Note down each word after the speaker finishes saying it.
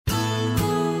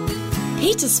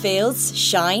Petersfield's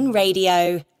Shine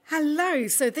Radio. Hello,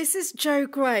 so this is Jo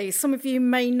Gray. Some of you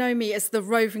may know me as the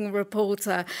roving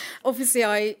reporter. Obviously,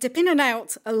 I dip in and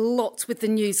out a lot with the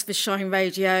news for Shine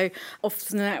Radio,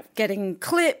 often out getting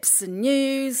clips and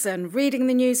news and reading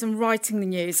the news and writing the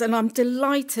news. And I'm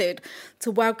delighted to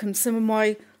welcome some of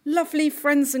my lovely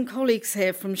friends and colleagues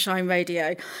here from Shine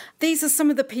Radio. These are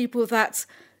some of the people that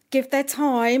give their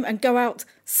time and go out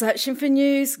searching for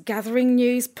news, gathering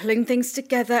news, pulling things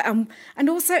together, and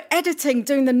also editing,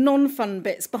 doing the non-fun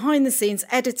bits, behind the scenes,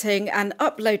 editing and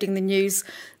uploading the news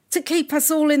to keep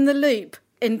us all in the loop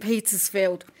in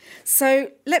Petersfield.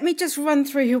 So let me just run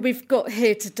through who we've got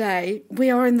here today. We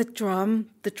are in the Drum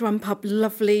Pub,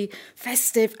 lovely,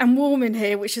 festive and warm in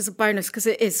here, which is a bonus because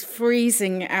it is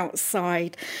freezing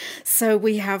outside. So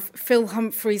we have Phil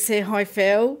Humphreys here. Hi,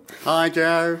 Phil. Hi,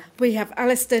 Jo. We have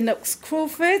Alistair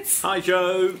Knox-Crawford. Hi,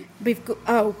 Jo.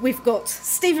 We've got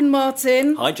Stephen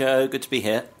Martin. Hi, Jo. Good to be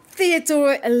here.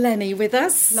 Theodora Eleni with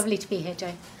us. Lovely to be here,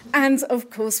 Jo. And, of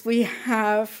course, we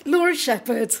have Laura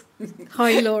Shepherd.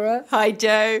 Hi, Laura. Hi,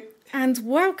 Jo. And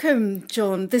welcome,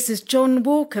 John. This is John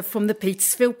Walker from the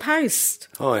Petersfield Post.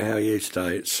 Hi, how are you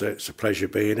today? It's a pleasure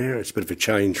being here. It's a bit of a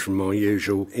change from my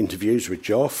usual interviews with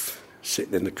Joff,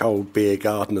 sitting in the cold beer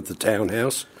garden of the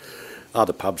townhouse.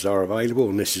 Other pubs are available,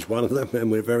 and this is one of them, and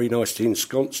we're very nicely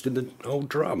ensconced in the old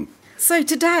Drum. So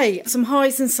today, some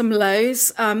highs and some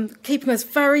lows, keeping us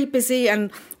very busy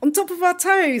and on top of our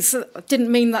toes. I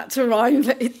didn't mean that to rhyme,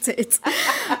 but it did.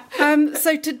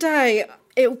 So today,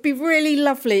 it would be really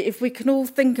lovely if we can all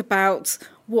think about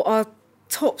what our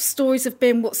top stories have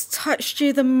been, what's touched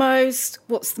you the most,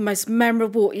 what's the most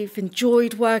memorable, what you've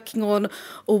enjoyed working on,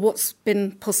 or what's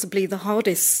been possibly the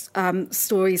hardest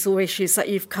stories or issues that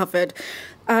you've covered.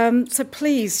 So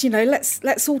please,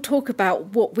 let's all talk about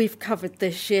what we've covered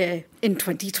this year in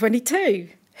 2022.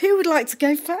 Who would like to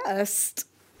go first?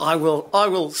 I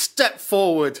will step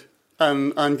forward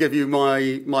and give you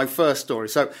my first story.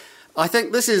 So I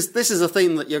think this is a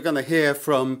theme that you're going to hear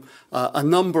from a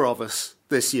number of us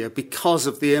this year because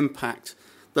of the impact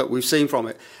that we've seen from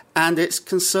it. And it's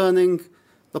concerning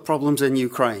the problems in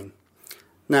Ukraine.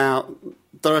 Now,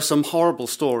 there are some horrible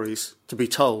stories to be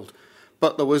told,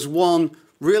 but there was one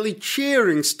really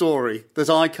cheering story that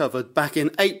I covered back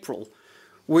in April,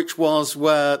 which was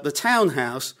where the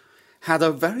townhouse had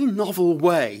a very novel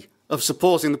way of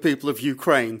supporting the people of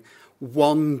Ukraine,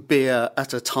 one beer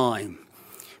at a time.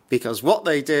 Because what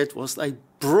they did was they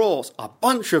brought a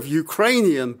bunch of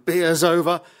Ukrainian beers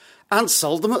over and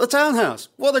sold them at the townhouse.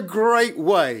 What a great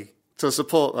way to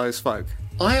support those folk.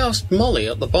 I asked Molly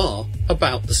at the bar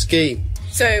about the scheme.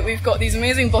 So we've got these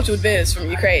amazing bottled beers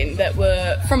from Ukraine that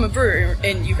were from a brewery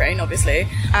in Ukraine, obviously,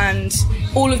 and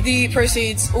all of the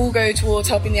proceeds all go towards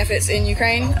helping the efforts in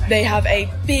Ukraine. They have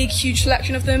a big, huge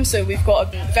selection of them, so we've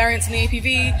got variants in the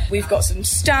APV, we've got some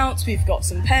stouts, we've got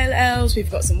some pale ales,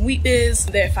 we've got some wheat beers.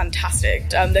 They're fantastic.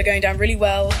 They're going down really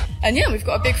well, and yeah, we've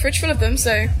got a big fridge full of them,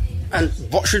 so... And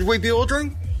what should we be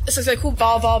ordering? So they're called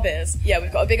Var beers. Yeah,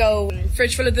 we've got a big old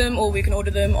fridge full of them, or we can order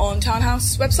them on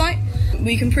Townhouse website.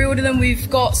 We can pre-order them. We've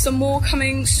got some more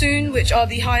coming soon, which are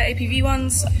the higher APV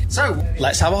ones. So,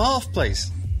 let's have a half, please.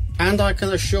 And I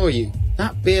can assure you,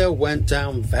 that beer went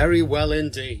down very well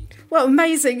indeed. Well,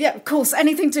 amazing. Yeah, of course,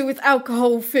 anything to do with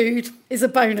alcohol, food is a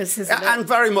bonus, isn't it? And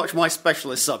very much my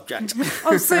specialist subject.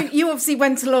 Oh, so you obviously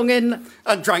went along in...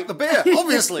 And drank the beer,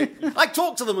 obviously. I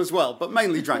talked to them as well, but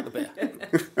mainly drank the beer.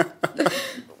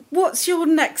 What's your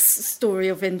next story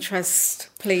of interest,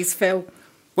 please, Phil?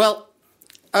 Well,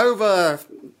 over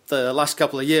the last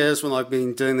couple of years when I've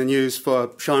been doing the news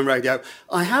for Shine Radio,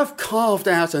 I have carved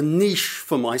out a niche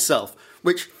for myself,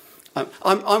 which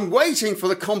I'm waiting for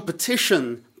the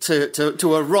competition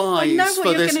to arise. I know what for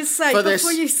you're this, going to say for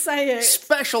before this you say it.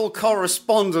 Special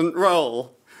correspondent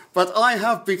role. But I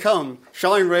have become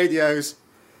Shine Radio's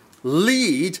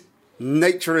lead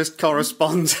naturist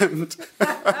correspondent.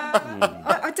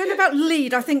 I don't know about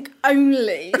lead, I think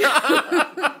only.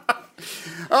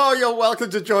 Oh, you're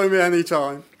welcome to join me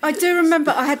anytime. I do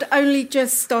remember I had only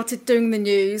just started doing the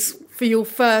news for your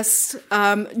first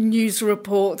news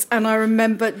report, and I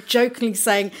remember jokingly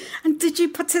saying, and did you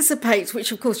participate?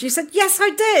 Which, of course, you said, yes, I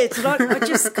did. And I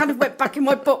just kind of went back in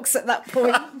my box at that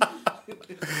point.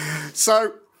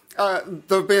 So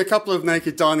there'll be a couple of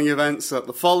naked dining events at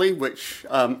the Folly, which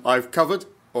I've covered,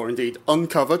 or indeed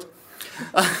uncovered.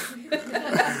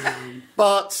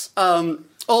 But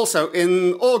also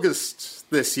in August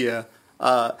this year,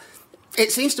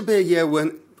 it seems to be a year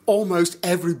when almost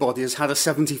everybody has had a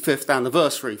 75th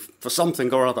anniversary for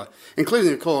something or other,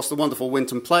 including, of course, the wonderful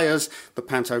Winton Players, the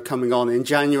Panto coming on in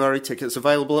January, tickets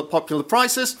available at popular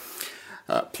prices.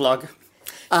 Plug.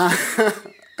 But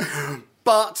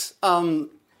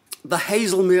the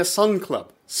Hazelmere Sun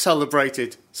Club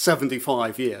celebrated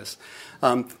 75 years.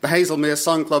 The Hazelmere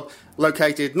Sun Club,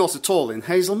 located not at all in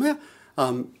Hazelmere,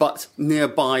 but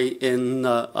nearby in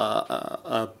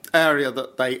an area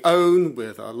that they own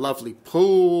with a lovely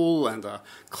pool and a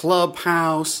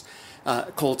clubhouse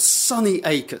called Sunny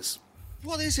Acres.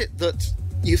 What is it that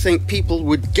you think people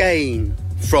would gain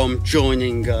from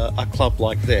joining a club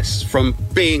like this, from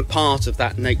being part of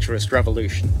that naturist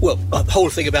revolution? Well, the whole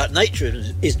thing about nature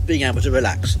is being able to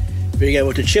relax, being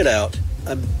able to chill out,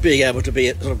 and being able to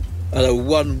be sort of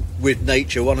one with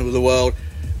nature, one with the world,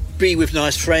 be with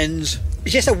nice friends.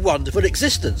 It's just a wonderful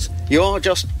existence. You are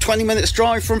just 20 minutes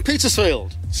drive from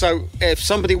Petersfield. So if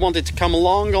somebody wanted to come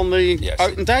along on the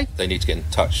open day? They need to get in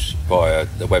touch via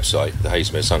the website, the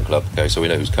Hazelmere Sun Club, okay, so we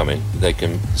know who's coming. They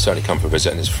can certainly come for a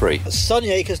visit and it's free.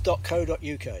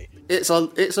 sunnyacres.co.uk.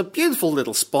 It's a beautiful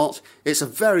little spot. It's a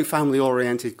very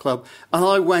family-oriented club. And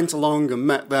I went along and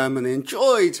met them and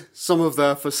enjoyed some of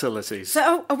their facilities.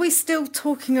 So are we still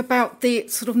talking about the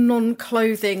sort of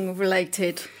non-clothing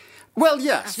related? Well,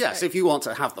 yes. If you want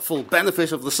to have the full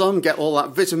benefit of the sun, get all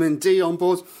that vitamin D on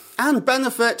board, and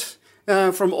benefit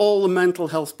from all the mental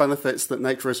health benefits that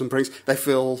naturism brings, they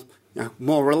feel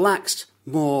more relaxed,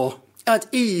 more at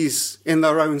ease in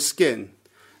their own skin.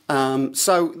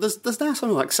 So there's now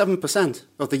something like 7%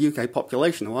 of the UK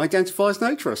population who identify as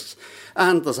naturists,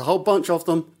 and there's a whole bunch of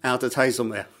them out at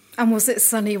Hazelmere. And was it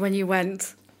sunny when you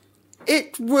went?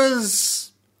 It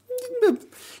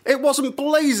wasn't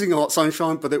blazing hot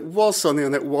sunshine, but it was sunny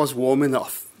and it was warm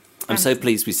enough. I'm so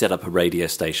pleased we set up a radio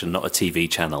station, not a TV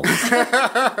channel. So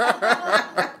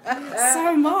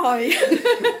am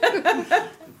I.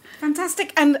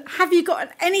 Fantastic. And have you got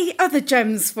any other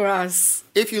gems for us?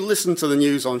 If you listen to the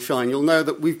news on Shine, you'll know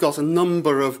that we've got a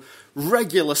number of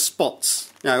regular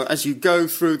spots. As you go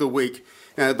through the week,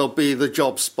 there'll be the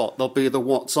job spot, there'll be the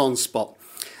what's on spot.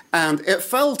 And it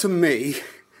fell to me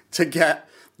to get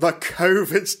the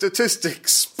COVID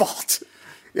statistics spot.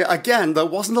 Again, there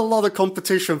wasn't a lot of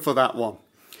competition for that one.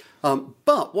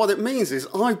 But what it means is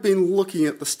I've been looking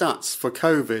at the stats for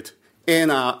COVID in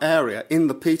our area, in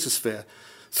the Petersphere,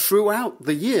 throughout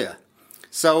the year.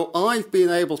 So I've been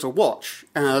able to watch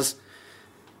as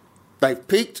they've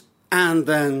peaked and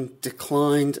then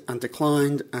declined and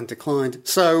declined and declined.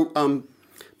 So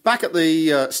back at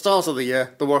the start of the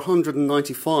year, there were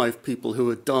 195 people who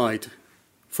had died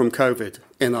from COVID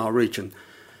in our region.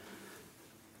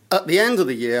 At the end of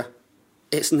the year,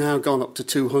 it's now gone up to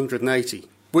 280,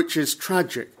 which is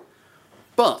tragic.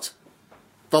 But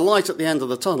the light at the end of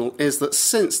the tunnel is that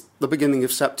since the beginning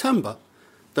of September,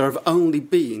 there have only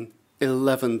been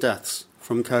 11 deaths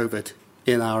from COVID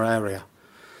in our area.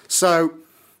 So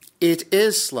it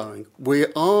is slowing. We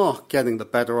are getting the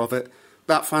better of it.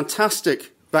 That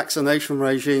fantastic vaccination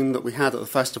regime that we had at the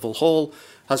Festival Hall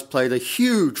has played a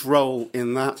huge role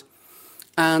in that.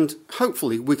 And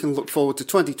hopefully we can look forward to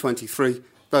 2023,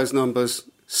 those numbers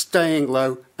staying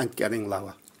low and getting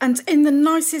lower. And in the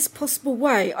nicest possible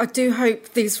way, I do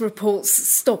hope these reports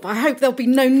stop. I hope there'll be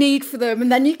no need for them,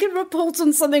 and then you can report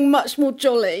on something much more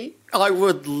jolly. I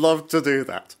would love to do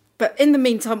that. But in the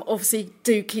meantime, obviously,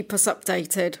 do keep us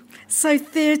updated. So,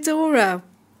 Theodora,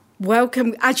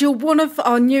 welcome. As you're one of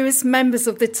our newest members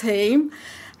of the team,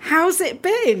 how's it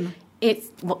been?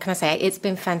 What can I say? It's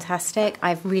been fantastic.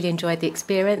 I've really enjoyed the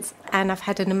experience and I've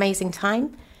had an amazing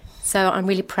time. So I'm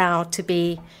really proud to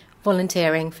be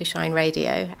volunteering for Shine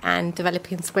Radio and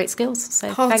developing some great skills.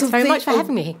 So thanks very much for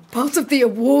having me. Part of the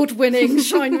award-winning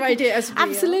Shine Radio as well.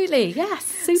 Absolutely, yes,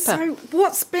 super. So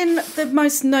what's been the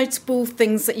most notable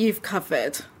things that you've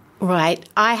covered? Right.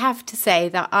 I have to say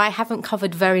that I haven't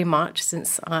covered very much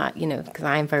since, because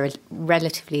I am very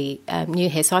relatively new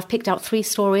here. So I've picked out 3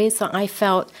 stories that I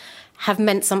felt have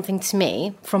meant something to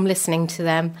me from listening to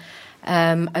them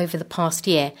over the past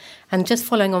year. And just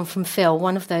following on from Phil,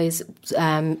 one of those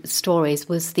stories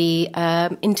was the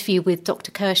interview with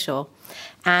Dr. Kershaw.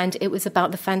 And it was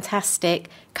about the fantastic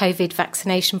COVID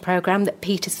vaccination programme that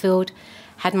Petersfield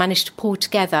had managed to pull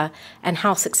together and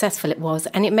how successful it was.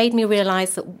 And it made me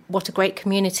realise that what a great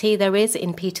community there is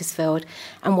in Petersfield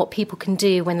and what people can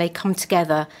do when they come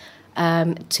together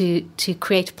to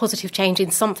create a positive change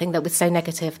in something that was so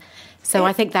negative. So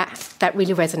I think that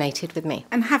really resonated with me.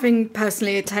 And having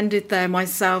personally attended there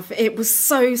myself, it was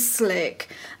so slick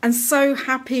and so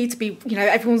happy to be,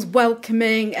 everyone's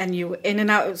welcoming and you were in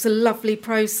and out. It was a lovely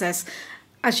process.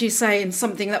 As you say, in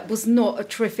something that was not a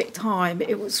terrific time,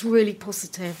 it was really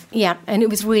positive. Yeah, and it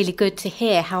was really good to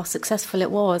hear how successful it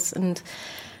was and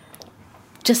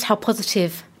just how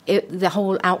positive the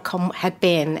whole outcome had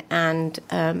been, and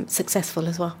successful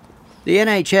as well. The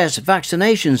NHS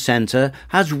Vaccination Centre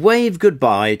has waved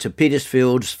goodbye to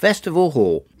Petersfield's Festival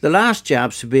Hall. The last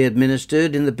jabs to be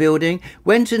administered in the building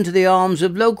went into the arms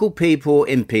of local people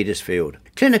in Petersfield.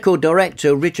 Clinical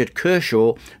Director Richard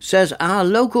Kershaw says our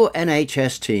local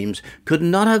NHS teams could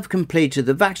not have completed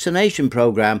the vaccination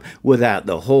programme without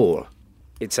the hall.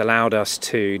 It's allowed us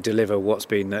to deliver what's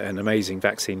been an amazing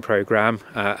vaccine programme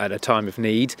at a time of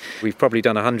need. We've probably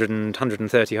done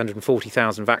 130,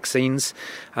 140,000 vaccines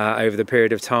over the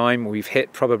period of time. We've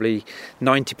hit probably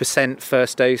 90%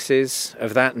 first doses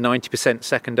of that, 90%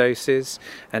 second doses,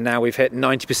 and now we've hit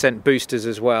 90% boosters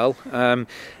as well. And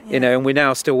we're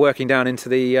now still working down into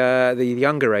the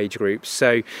younger age groups.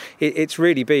 So it's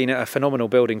really been a phenomenal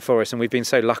building for us, and we've been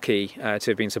so lucky to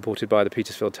have been supported by the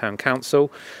Petersfield Town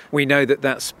Council. We know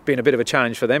that's been a bit of a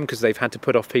challenge for them because they've had to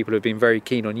put off people who've been very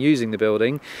keen on using the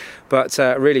building. But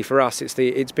really for us, it's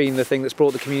been the thing that's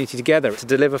brought the community together to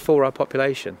deliver for our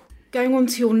population. Going on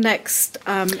to your next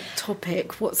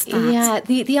topic, what's that?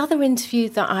 Yeah, the other interview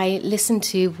that I listened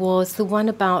to was the one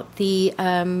about the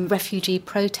refugee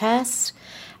protest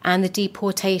and the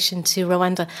deportation to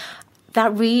Rwanda.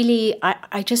 That really,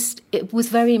 it was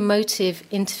a very emotive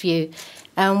interview.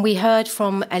 We heard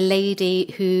from a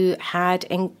lady who had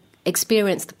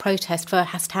experienced the protest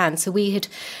firsthand. So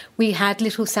we had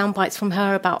little sound bites from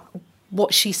her about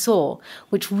what she saw,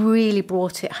 which really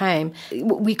brought it home.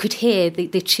 We could hear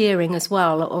the cheering as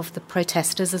well of the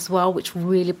protesters as well, which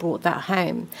really brought that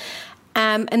home.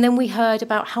 And then we heard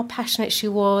about how passionate she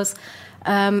was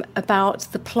about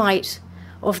the plight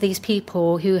of these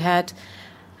people who had,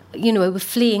 were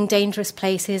fleeing dangerous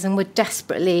places and were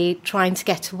desperately trying to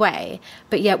get away,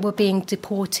 but yet were being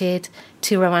deported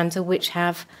to Rwanda, which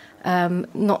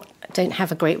don't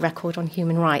have a great record on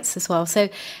human rights as well. So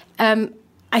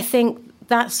I think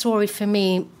that story for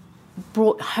me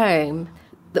brought home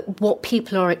what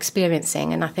people are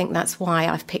experiencing, and I think that's why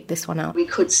I've picked this one up. We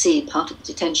could see part of the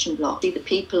detention block. The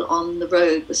people on the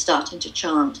road were starting to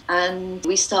chant, and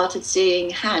we started seeing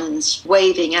hands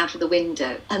waving out of the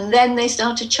window, and then they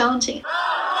started chanting.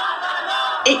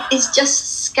 It is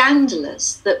just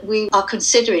scandalous that we are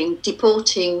considering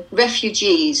deporting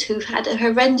refugees who've had a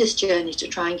horrendous journey to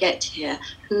try and get here,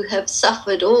 who have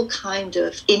suffered all kind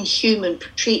of inhuman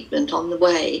treatment on the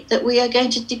way, that we are going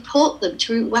to deport them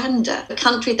to Rwanda, a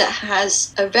country that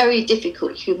has a very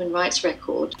difficult human rights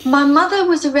record. My mother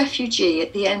was a refugee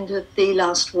at the end of the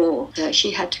last war.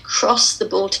 She had to cross the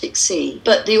Baltic Sea,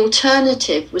 but the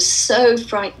alternative was so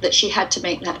frightening that she had to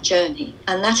make that journey.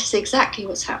 And that is exactly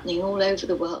what's happening all over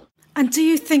the world. And do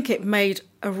you think it made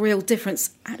a real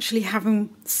difference actually having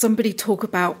somebody talk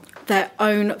about their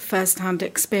own first-hand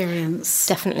experience?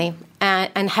 Definitely.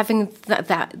 And having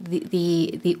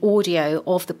the audio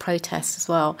of the protest as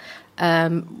well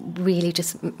really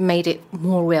just made it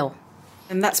more real.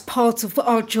 And that's part of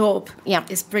our job,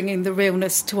 is bringing the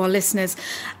realness to our listeners.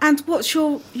 And what's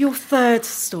your third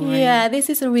story? Yeah, this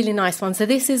is a really nice one. So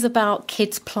this is about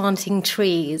kids planting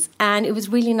trees. And it was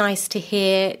really nice to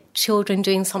hear children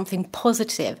doing something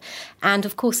positive. And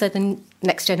of course, they're the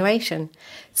next generation.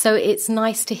 So it's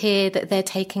nice to hear that they're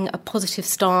taking a positive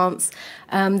stance.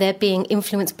 They're being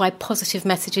influenced by positive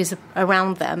messages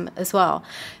around them as well.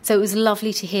 So it was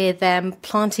lovely to hear them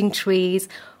planting trees,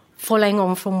 following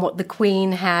on from what the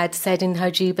Queen had said in her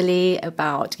Jubilee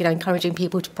about, encouraging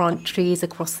people to plant trees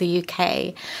across the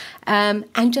UK.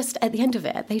 And just at the end of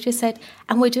it, they just said,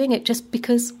 and we're doing it just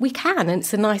because we can, and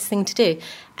it's a nice thing to do.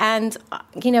 And,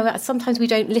 sometimes we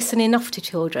don't listen enough to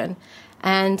children.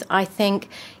 And I think,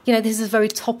 this is a very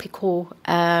topical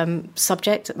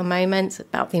subject at the moment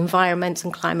about the environment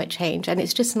and climate change. And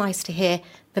it's just nice to hear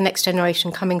the next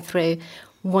generation coming through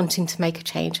wanting to make a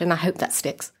change. And I hope that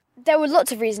sticks. There were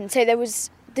lots of reasons. So there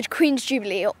was the Queen's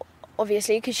Jubilee,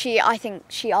 obviously, because I think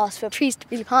she asked for trees to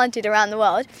be planted around the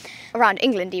world, around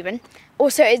England even.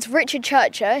 Also, it's Richard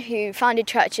Churchill, who founded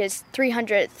Church's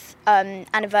 300th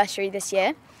anniversary this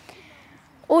year.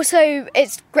 Also,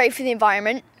 it's great for the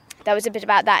environment. There was a bit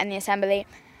about that in the Assembly.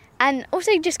 And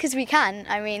also just because we can.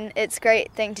 I mean, it's a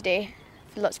great thing to do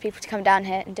for lots of people to come down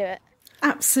here and do it.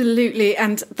 Absolutely,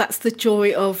 and that's the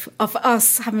joy of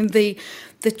us having the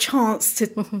chance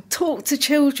to talk to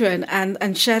children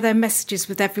and share their messages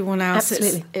with everyone else.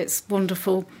 Absolutely. It's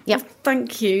wonderful. Yeah. Well,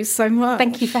 thank you so much.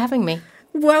 Thank you for having me.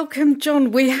 Welcome,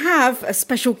 John. We have a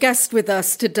special guest with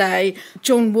us today,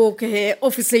 John Walker here,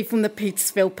 obviously from the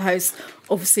Petersfield Post,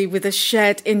 obviously with a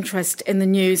shared interest in the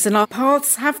news. And our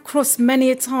paths have crossed many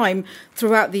a time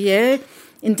throughout the year.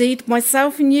 Indeed,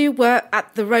 myself and you were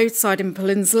at the roadside in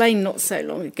Pullens Lane not so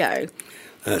long ago.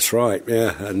 That's right,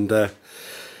 yeah. And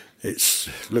it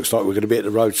looks like we're going to be at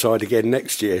the roadside again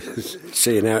next year,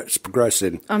 seeing how it's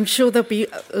progressing. I'm sure there'll be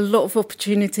a lot of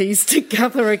opportunities to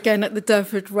gather again at the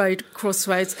Durford Road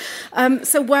crossroads.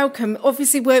 So welcome.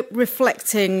 Obviously, we're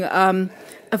reflecting a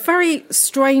very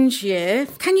strange year.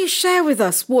 Can you share with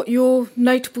us what your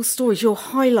notable stories, your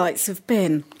highlights have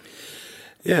been?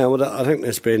 Yeah, well, I think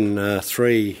there's been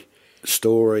 3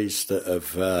 stories that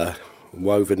have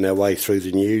woven their way through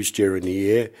the news during the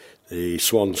year. The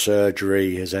Swan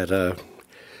surgery has had a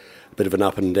bit of an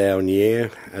up and down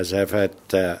year, as have had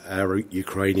our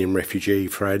Ukrainian refugee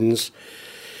friends.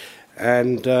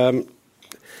 And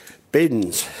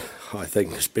bins, I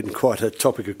think, has been quite a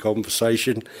topic of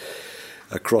conversation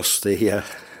across the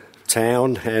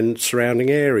town and surrounding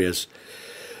areas.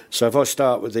 So if I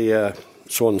start with the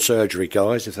Swan surgery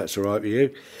guys, if that's all right with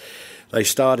you. They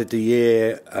started the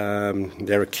year,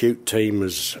 their acute team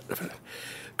has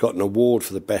got an award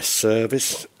for the best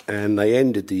service, and they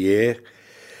ended the year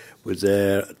with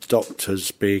their doctors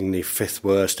being the 5th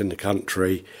worst in the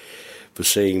country for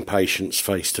seeing patients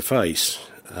face to face.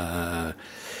 That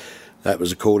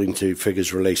was according to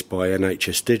figures released by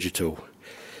NHS Digital.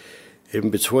 In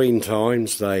between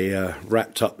times, they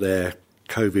wrapped up their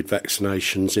COVID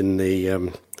vaccinations in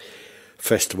the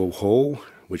Festival Hall,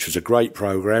 which was a great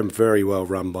programme, very well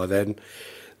run by them.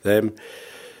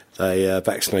 They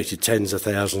vaccinated tens of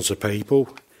thousands of people,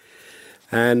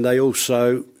 and they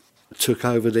also took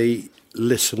over the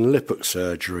Liss and Liphook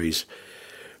surgeries,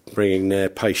 bringing their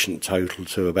patient total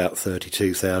to about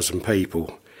 32,000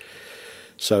 people.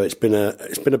 So it's been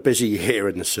a busy year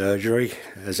in the surgery,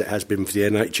 as it has been for the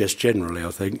NHS generally, I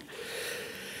think.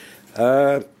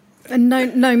 And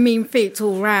no mean feat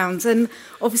all round. And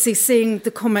obviously seeing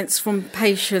the comments from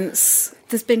patients,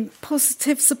 there's been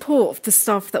positive support of the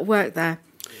staff that work there.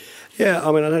 Yeah,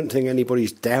 I mean, I don't think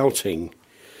anybody's doubting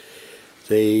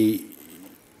the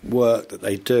work that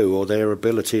they do or their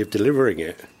ability of delivering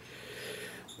it.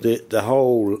 The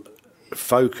whole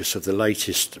focus of the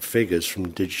latest figures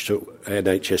from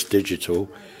NHS Digital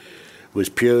was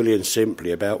purely and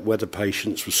simply about whether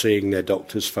patients were seeing their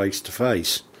doctors face to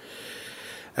face.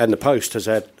 And the Post has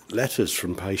had letters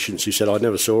from patients who said, I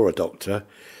never saw a doctor,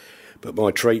 but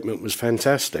my treatment was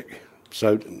fantastic.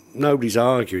 So nobody's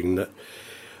arguing that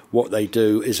what they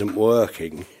do isn't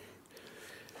working.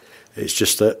 It's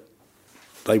just that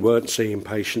they weren't seeing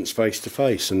patients face to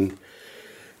face. And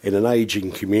in an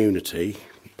ageing community,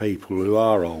 people who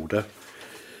are older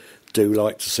do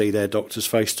like to see their doctors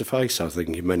face to face, I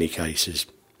think, in many cases.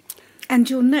 And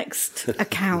your next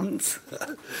account?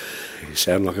 You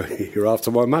sound like you're after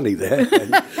my money there.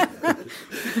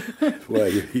 Well,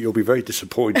 you'll be very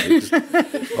disappointed.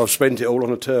 I've spent it all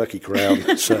on a turkey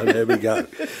crown, so there we go.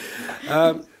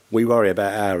 We worry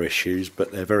about our issues,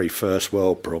 but they're very first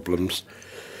world problems.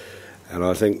 And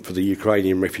I think for the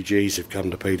Ukrainian refugees who've come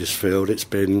to Petersfield, it's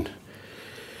been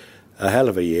a hell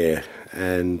of a year.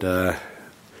 And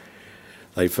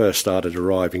they first started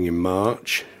arriving in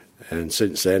March. And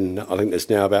since then, I think there's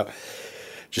now about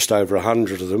just over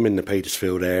 100 of them in the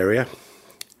Petersfield area.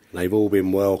 They've all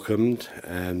been welcomed,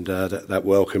 and that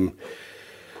welcome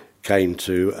came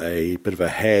to a bit of a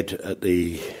head at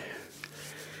the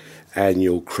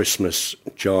annual Christmas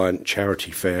giant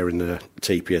charity fair in the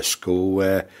TPS school,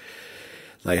 where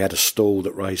they had a stall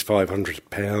that raised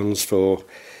 £500 for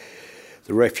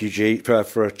the refugee,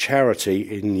 for a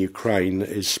charity in Ukraine that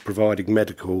is providing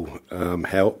medical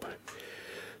help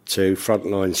to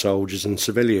frontline soldiers and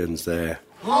civilians there.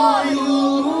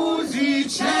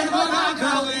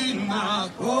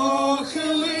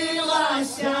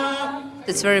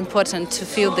 It's very important to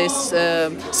feel this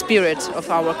spirit of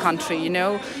our country, you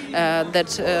know,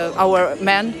 that our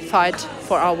men fight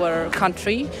for our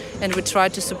country, and we try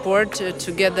to support,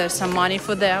 to gather some money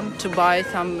for them, to buy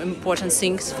some important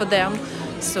things for them.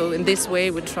 So in this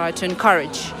way we try to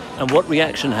encourage. And what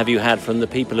reaction have you had from the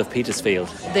people of Petersfield?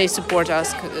 They support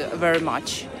us very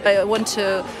much. I want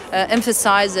to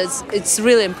emphasize that it's a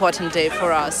really important day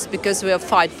for us, because we are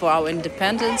fight for our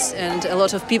independence, and a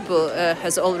lot of people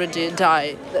has already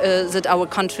died, that our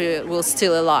country will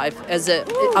still alive as an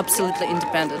absolutely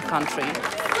independent country.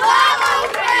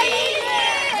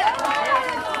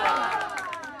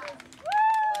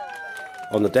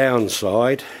 On the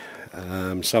downside,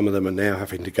 some of them are now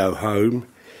having to go home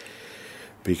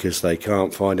because they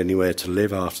can't find anywhere to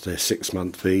live after their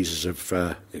 6-month visas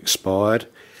have expired,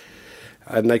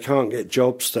 and they can't get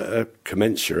jobs that are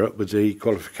commensurate with the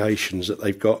qualifications that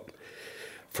they've got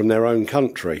from their own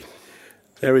country.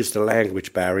 There is the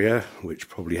language barrier, which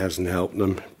probably hasn't helped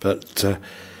them, but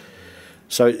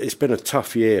so it's been a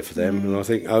tough year for them, and I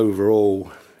think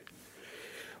overall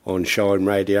on Shine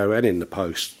Radio and in the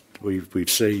Post, we've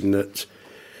seen that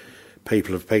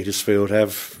people of Petersfield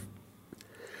have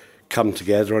come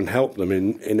together and helped them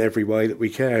in every way that we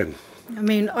can. I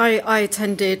mean, I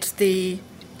attended the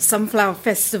Sunflower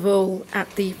Festival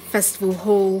at the Festival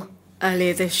Hall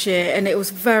earlier this year, and it was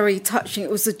very touching. It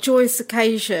was a joyous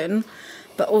occasion,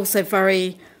 but also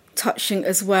very touching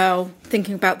as well,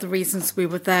 thinking about the reasons we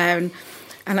were there.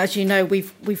 And as you know,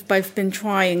 we've both been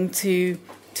trying to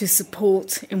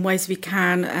support in ways we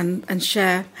can and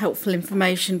share helpful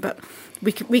information, but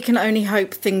we can only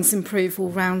hope things improve all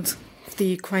round the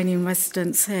Ukrainian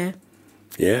residents here.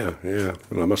 Yeah.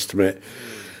 Well, I must admit,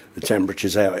 the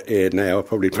temperatures out here now are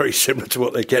probably very similar to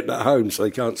what they're getting at home, so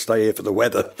they can't stay here for the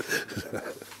weather.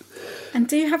 And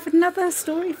do you have another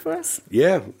story for us?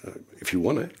 Yeah, if you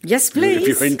want it. Yes, please.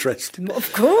 If you're interested.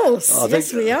 Of course.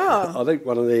 Yes, we are. I think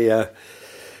one of the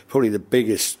probably the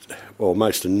biggest or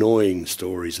most annoying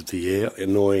stories of the year,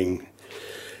 annoying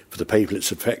for the people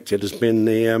it's affected, has been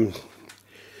the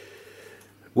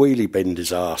wheelie bin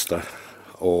disaster,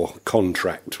 or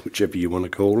contract, whichever you want to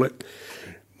call it.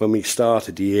 When we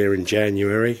started the year in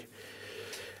January,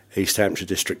 East Hampshire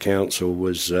District Council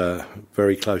was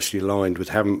very closely aligned with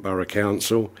Havant Borough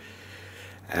Council,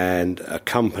 and a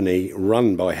company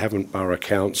run by Havant Borough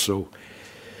Council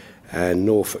and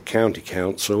Norfolk County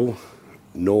Council,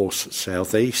 North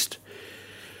South East,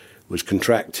 was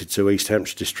contracted to East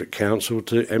Hampshire District Council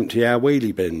to empty our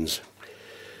wheelie bins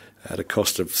at a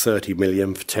cost of $30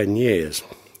 million for 10 years.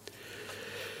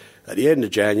 At the end of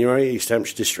January, East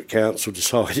Hampshire District Council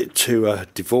decided to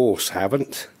divorce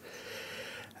Havant,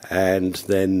 and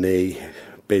then the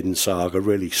bin saga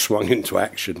really swung into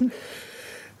action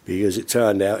because it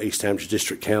turned out East Hampshire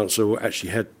District Council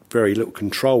actually had very little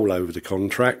control over the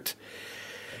contract,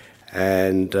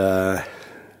 and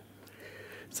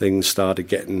things started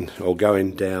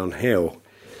going downhill.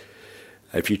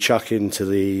 If you chuck into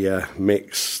the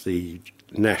mix the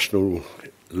national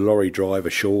lorry driver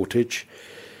shortage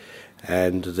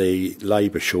and the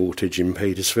labour shortage in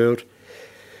Petersfield,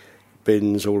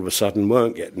 bins all of a sudden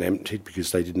weren't getting emptied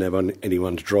because they didn't have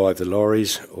anyone to drive the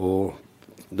lorries, or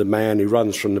the man who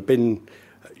runs from the bin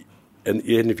at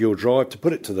the end of your drive to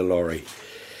put it to the lorry.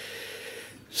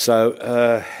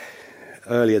 So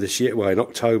earlier this year, in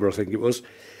October I think it was,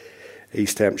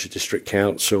 East Hampshire District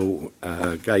Council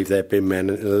gave their bin men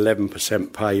an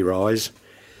 11% pay rise,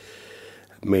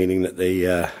 meaning that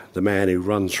the man who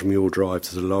runs from your drive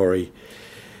to the lorry,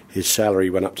 his salary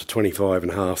went up to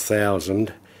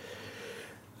 $25,500.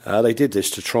 They did this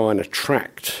to try and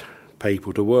attract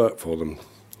people to work for them.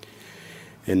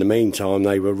 In the meantime,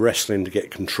 they were wrestling to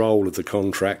get control of the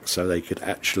contract so they could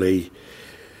actually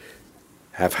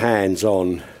have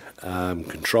hands-on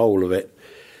control of it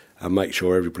and make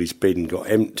sure everybody's bin got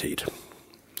emptied.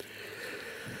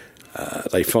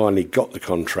 They finally got the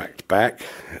contract back,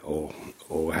 or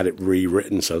had it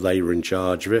rewritten so they were in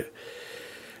charge of it,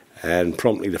 and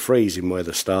promptly the freezing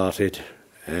weather started,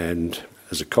 and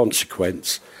as a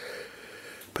consequence,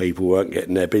 people weren't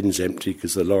getting their bins empty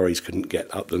because the lorries couldn't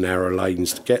get up the narrow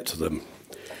lanes to get to them.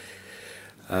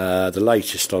 The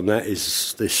latest on that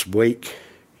is this week.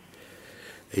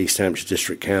 East Hampshire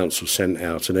District Council sent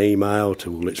out an email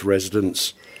to all its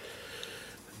residents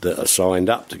that are signed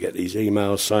up to get these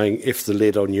emails saying, if the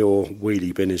lid on your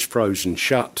wheelie bin is frozen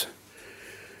shut,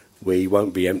 we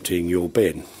won't be emptying your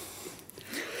bin.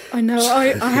 I know,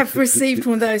 I have received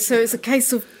one of those, so it's a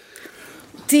case of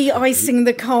de-icing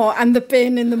the car and the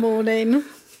bin in the morning.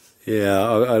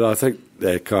 Yeah, I think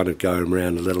they're kind of going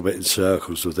around a little bit in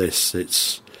circles with this.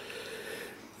 It's,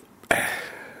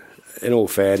 in all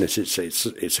fairness,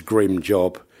 it's a grim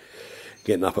job,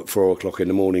 getting up at 4 o'clock in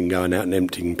the morning, going out and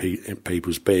emptying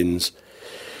people's bins,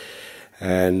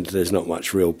 and there's not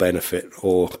much real benefit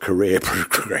or career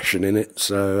progression in it.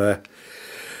 So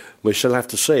we shall have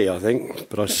to see, I think,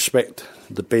 but I suspect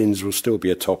the bins will still be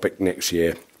a topic next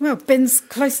year. Well, bins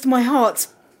close to my heart.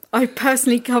 I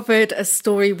personally covered a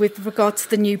story with regard to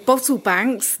the new bottle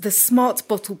banks, the smart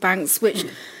bottle banks, which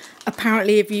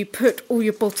apparently if you put all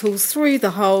your bottles through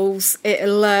the holes, it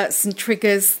alerts and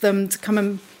triggers them to come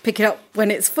and pick it up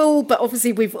when it's full. But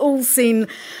obviously we've all seen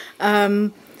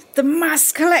the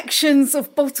mass collections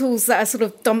of bottles that are sort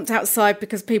of dumped outside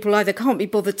because people either can't be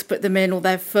bothered to put them in or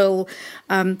they're full.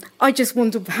 I just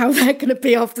wonder how they're going to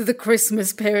be after the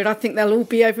Christmas period. I think they'll all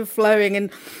be overflowing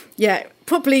and, yeah,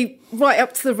 probably right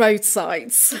up to the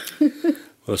roadsides.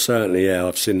 Well, certainly, yeah.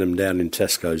 I've seen them down in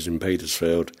Tesco's in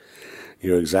Petersfield.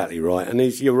 You're exactly right. And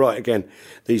you're right again.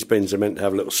 These bins are meant to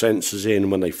have little sensors in.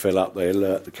 When they fill up, they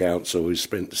alert the council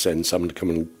who's meant to send someone to come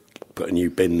and put a new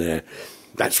bin there.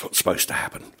 That's what's supposed to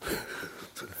happen.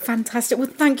 Fantastic. Well,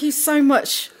 thank you so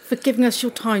much for giving us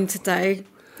your time today.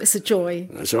 It's a joy.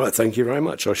 That's all right, thank you very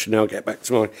much. I should now get back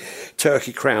to my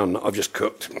turkey crown that I've just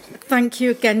cooked. Thank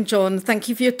you again, John. Thank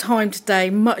you for your time today.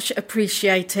 Much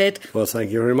appreciated. Well,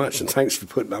 thank you very much, and thanks for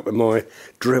putting up with my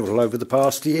drivel over the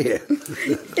past year.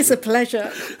 It's a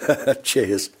pleasure.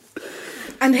 Cheers.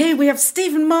 And here we have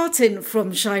Stephen Martin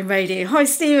from Shine Radio. Hi,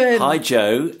 Stephen. Hi,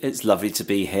 Joe. It's lovely to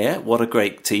be here. What a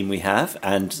great team we have,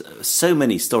 and so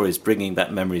many stories bringing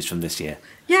back memories from this year.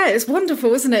 Yeah, it's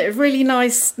wonderful, isn't it? Really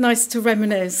nice to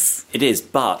reminisce. It is,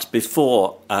 but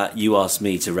before you ask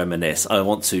me to reminisce, I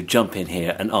want to jump in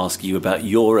here and ask you about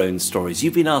your own stories.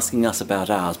 You've been asking us about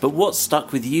ours, but what's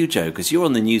stuck with you, Joe? Because you're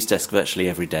on the news desk virtually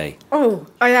every day. Oh,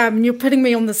 I am. You're putting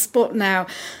me on the spot now.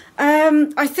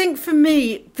 I think for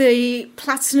me, the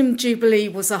Platinum Jubilee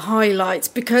was a highlight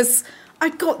because I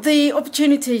got the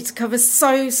opportunity to cover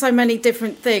so many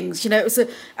different things. You know, it was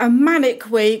a manic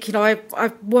week. You know, I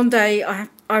one day I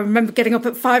remember getting up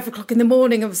at 5 o'clock in the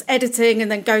morning. I was editing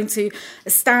and then going to a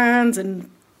stand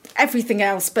and everything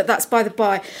else. But that's by the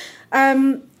by.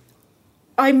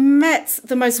 I met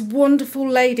the most wonderful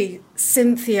lady,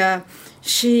 Cynthia.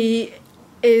 She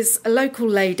is a local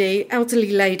lady,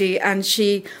 elderly lady, and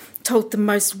she told the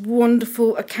most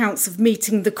wonderful accounts of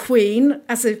meeting the Queen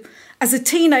as a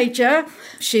teenager.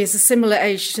 She is a similar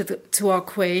age to our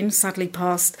Queen, sadly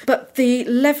passed. But the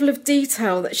level of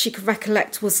detail that she could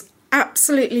recollect was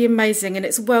absolutely amazing, and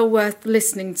it's well worth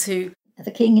listening to.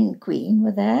 The King and Queen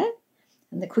were there,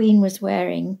 and the Queen was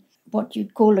wearing what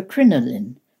you'd call a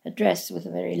crinoline, a dress with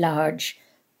a very large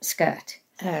skirt.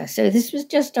 So this was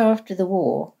just after the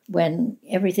war, when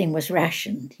everything was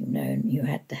rationed, you know, and you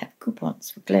had to have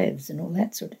coupons for clothes and all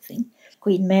that sort of thing.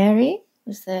 Queen Mary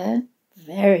was there,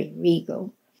 very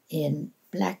regal, in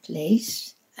black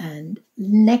lace and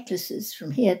necklaces from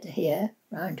here to here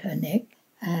round her neck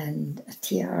and a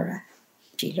tiara.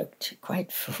 She looked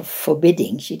quite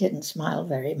forbidding. She didn't smile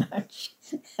very much.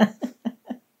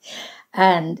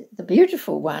 And the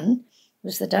beautiful one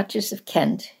was the Duchess of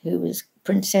Kent, who was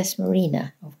Princess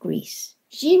Marina of Greece.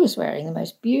 She was wearing the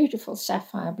most beautiful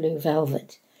sapphire blue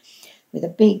velvet with a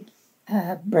big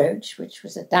brooch, which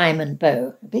was a diamond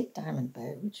bow, a big diamond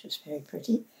bow, which was very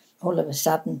pretty. All of a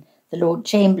sudden, the Lord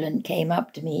Chamberlain came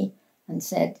up to me and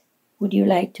said, "Would you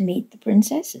like to meet the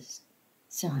princesses?"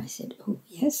 So I said, "Oh,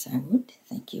 yes, I would.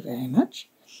 Thank you very much."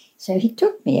 So he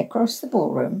took me across the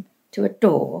ballroom to a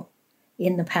door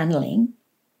in the panelling,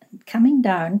 and coming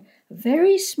down a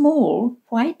very small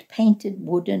white painted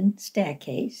wooden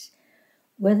staircase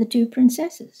were the two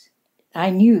princesses. I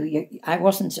knew I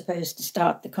wasn't supposed to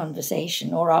start the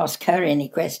conversation or ask her any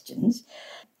questions.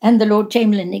 And the Lord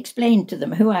Chamberlain explained to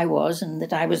them who I was and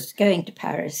that I was going to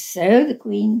Paris. So the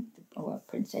Queen, or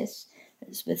Princess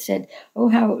Elizabeth, said, "Oh,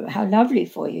 how lovely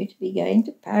for you to be going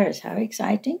to Paris. How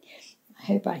exciting. I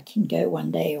hope I can go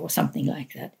one day," or something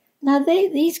like that. Now,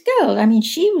 these girls, I mean,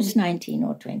 she was 19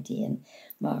 or 20 and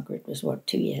Margaret was,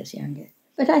 2 years younger.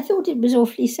 But I thought it was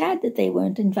awfully sad that they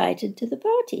weren't invited to the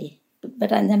party.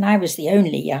 But and then I was the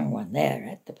only young one there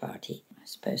at the party. I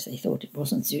suppose they thought it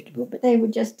wasn't suitable, but they were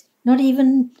just not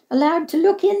even allowed to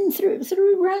look in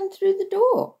round through the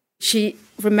door. She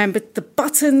remembered the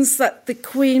buttons that the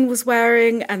Queen was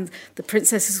wearing and the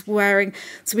princesses were wearing.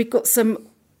 So we've got some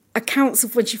accounts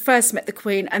of when she first met the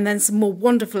Queen and then some more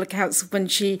wonderful accounts of when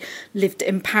she lived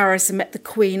in Paris and met the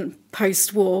Queen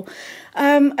post-war.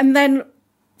 And then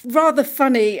rather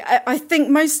funny, I think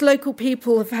most local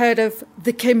people have heard of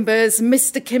the Kimbers,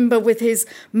 Mr. Kimber with his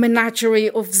menagerie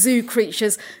of zoo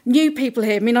creatures. New people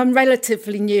here, I mean, I'm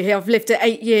relatively new here, I've lived here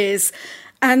 8 years.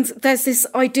 And there's this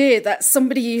idea that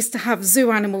somebody used to have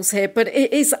zoo animals here, but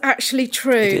it is actually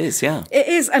true. It is, yeah. It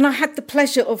is, and I had the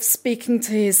pleasure of speaking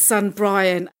to his son,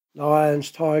 Brian.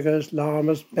 Lions, tigers,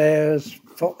 llamas, bears,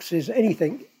 foxes,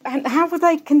 anything. And how were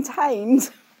they contained?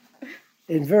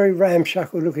 In very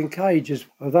ramshackle-looking cages,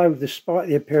 although despite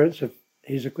the appearance of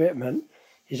his equipment,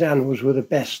 his animals were the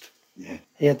best. Yeah.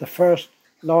 He had the first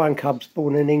lion cubs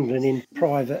born in England in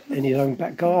private in his own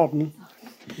back garden.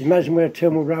 Imagine where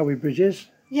Tilmore Railway Bridge is.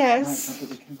 Yes.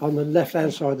 On the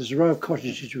left-hand side, there's a row of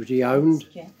cottages which he owned.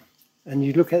 Yeah. And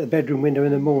you look out the bedroom window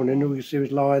in the morning, all you see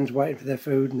was lions waiting for their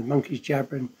food and the monkeys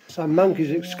jabbering. Some monkeys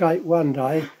escaped one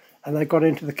day and they got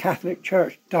into the Catholic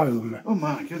Church dome. Oh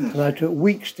my goodness. And they took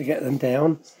weeks to get them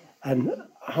down. And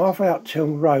halfway up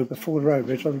Tilmore Road, before the road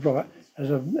bridge on the right, there's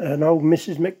an old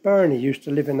Mrs. McBurney used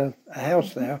to live in a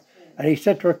house there. And he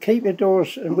said to her, "Keep your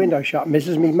doors and windows shut,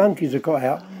 Mrs. Me monkeys have got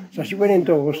out." So she went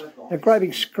indoors, a great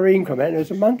big scream came out, and there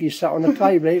was a monkey sat on the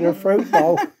table eating a fruit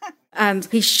bowl. And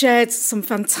he shared some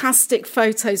fantastic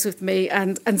photos with me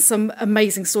and some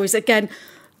amazing stories. Again,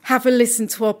 have a listen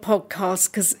to our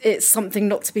podcast because it's something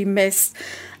not to be missed.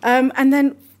 And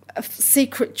then a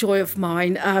secret joy of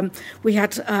mine, we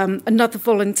had another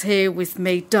volunteer with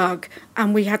me, Doug,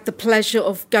 and we had the pleasure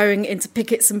of going into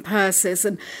Pickett's and Purses,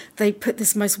 and they put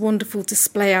this most wonderful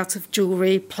display out of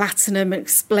jewellery, platinum, and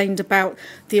explained about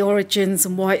the origins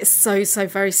and why it's so, so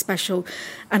very special.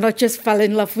 And I just fell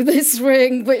in love with this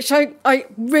ring, which I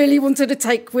really wanted to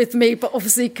take with me, but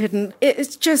obviously couldn't.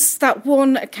 It's just that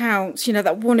one account,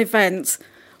 that one event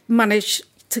managed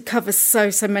to cover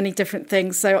so many different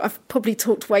things. So I've probably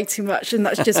talked way too much, and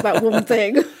that's just about one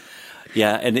thing.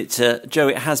 Yeah, and Joe,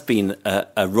 it has been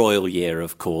a royal year,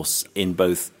 of course, in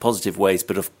both positive ways,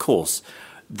 but of course,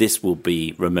 this will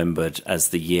be remembered as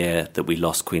the year that we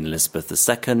lost Queen Elizabeth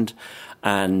II.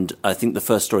 And I think the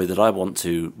first story that I want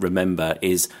to remember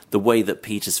is the way that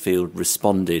Petersfield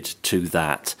responded to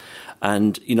that.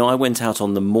 And, I went out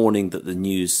on the morning that the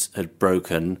news had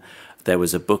broken. There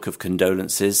was a book of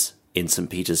condolences in St.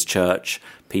 Peter's Church.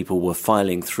 People were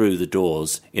filing through the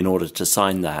doors in order to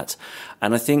sign that.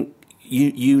 And I think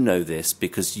you know this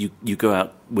because you go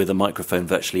out with a microphone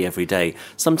virtually every day.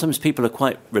 Sometimes people are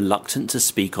quite reluctant to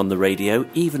speak on the radio,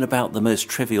 even about the most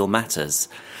trivial matters.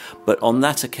 But on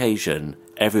that occasion,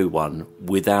 everyone,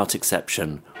 without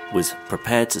exception, was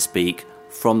prepared to speak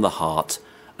from the heart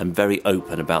and very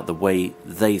open about the way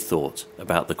they thought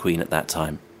about the Queen at that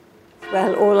time.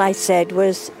 Well, all I said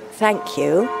was thank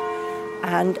you.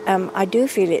 And I do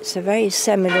feel it's a very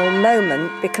seminal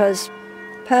moment because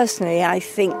personally I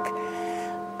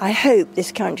hope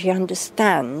this country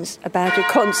understands about a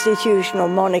constitutional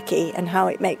monarchy and how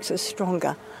it makes us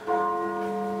stronger.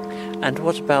 And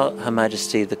what about Her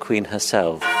Majesty the Queen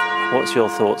herself? What's your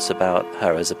thoughts about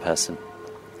her as a person?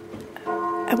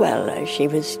 Well, she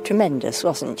was tremendous,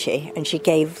 wasn't she? And she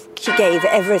gave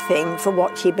everything for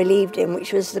what she believed in,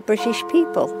 which was the British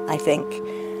people, I think.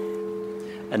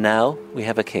 And now we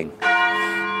have a king.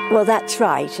 Well, that's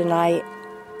right, and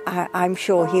I'm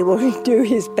sure he will do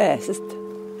his best.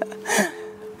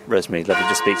 Rosemary, lovely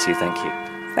to speak to you, thank you.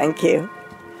 Thank you.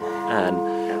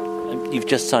 And you've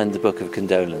just signed the Book of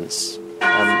Condolence.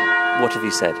 What have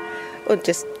you said? Well,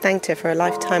 just thanked her for a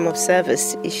lifetime of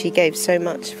service. She gave so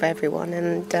much for everyone,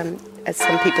 and as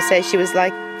some people say, she was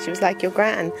like your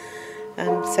gran.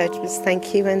 So it was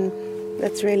thank you, and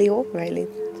that's really all, really.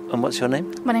 And what's your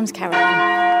name? My name's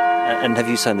Caroline. And have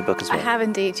you signed the book as well? I have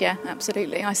indeed, yeah,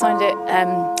 absolutely. I signed it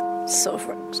sort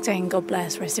of saying God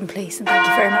bless, rest in peace, and thank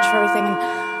you very much for everything. And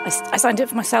I signed it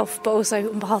for myself, but also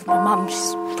on behalf of my mum.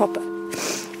 She's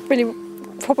really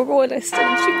proper royalist,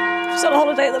 and she's on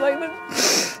holiday at the moment.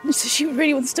 And so she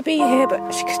really wants to be here,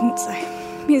 but she couldn't, so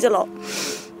it means a lot.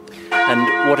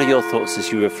 And what are your thoughts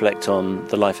as you reflect on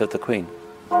the life of the Queen?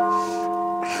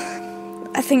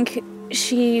 I think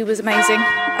she was amazing.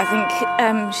 I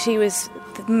think she was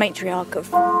the matriarch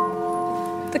of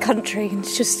the country, and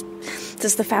just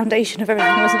the foundation of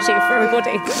everything, wasn't she, for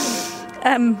everybody?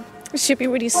 She'd be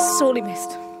really sorely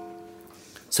missed.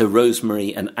 So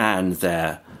Rosemary and Anne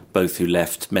there, both who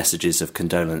left messages of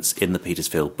condolence in the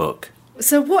Petersfield book.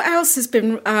 So what else has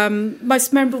been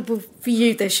most memorable for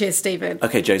you this year, Stephen?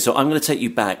 OK, Joe, so I'm going to take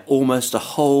you back almost a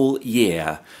whole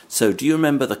year. So do you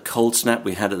remember the cold snap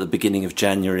we had at the beginning of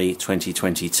January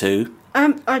 2022?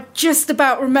 I just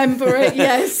about remember it,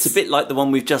 yes. It's a bit like the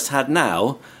one we've just had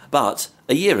now, but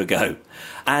a year ago.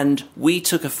 And we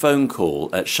took a phone call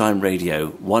at Shine Radio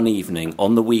one evening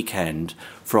on the weekend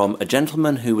from a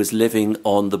gentleman who was living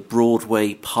on the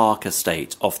Broadway Park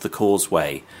estate off the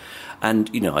Causeway.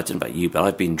 And, I don't know about you, but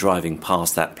I've been driving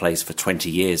past that place for 20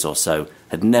 years or so,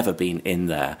 had never been in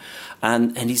there.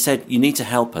 And he said, you need to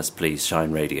help us, please,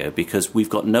 Shine Radio, because we've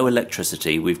got no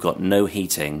electricity, we've got no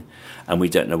heating, and we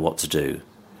don't know what to do.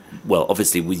 Well,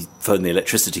 obviously, we phoned the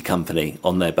electricity company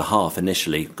on their behalf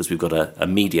initially, because we've got a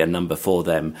media number for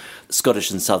them.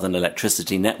 Scottish and Southern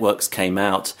Electricity Networks came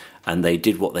out, and they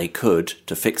did what they could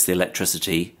to fix the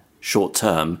electricity short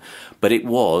term, but it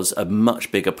was a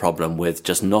much bigger problem with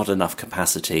just not enough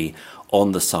capacity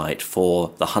on the site for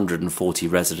the 140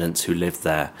 residents who lived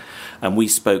there. And we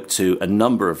spoke to a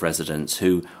number of residents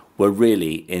who were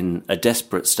really in a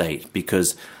desperate state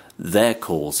because their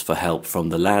calls for help from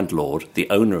the landlord, the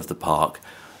owner of the park,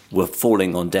 were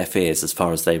falling on deaf ears as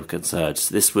far as they were concerned.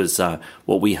 So this was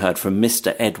what we heard from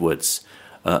Mr. Edwards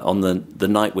on the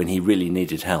night when he really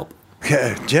needed help.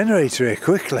 Get a generator here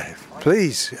quickly.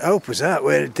 Please, help us out.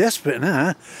 We're desperate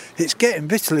now. It's getting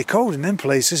bitterly cold in them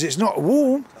places. It's not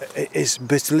warm. It's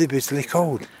bitterly, bitterly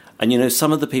cold. And,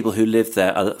 some of the people who live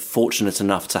there are fortunate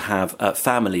enough to have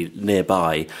family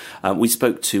nearby. We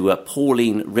spoke to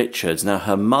Pauline Richards. Now,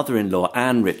 her mother-in-law,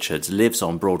 Anne Richards, lives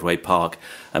on Broadway Park,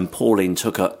 and Pauline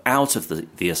took her out of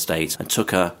the estate and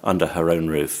took her under her own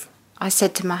roof. I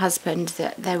said to my husband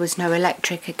that there was no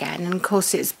electric again, and of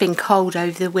course it's been cold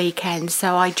over the weekend,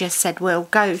 so I just said, we'll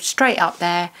go straight up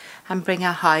there and bring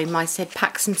her home. I said,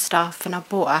 pack some stuff, and I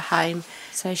brought her home.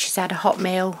 So she's had a hot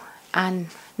meal and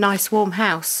nice warm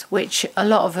house, which a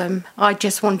lot of them, I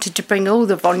just wanted to bring all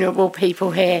the vulnerable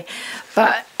people here,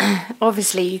 but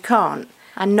obviously you can't,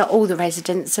 and not all the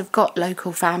residents have got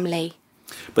local family.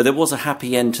 But there was a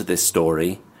happy end to this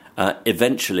story.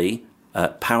 Eventually,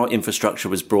 power infrastructure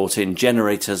was brought in,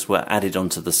 generators were added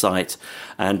onto the site,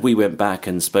 and we went back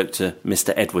and spoke to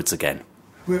Mr. Edwards again.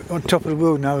 We're on top of the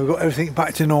world now, we've got everything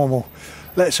back to normal.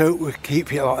 Let's hope we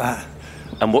keep it like that.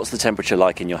 And what's the temperature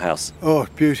like in your house? Oh,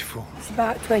 beautiful. It's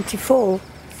about 24,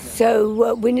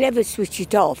 so we never switch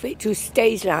it off, it just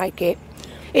stays like it.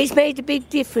 It's made a big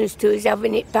difference to us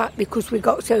having it back because we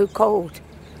got so cold.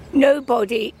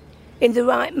 Nobody in the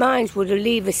right minds would have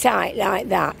leave a site like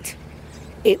that.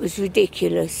 It was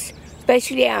ridiculous,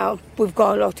 especially how we've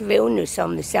got a lot of illness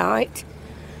on the site.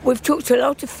 We've took a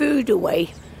lot of food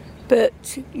away,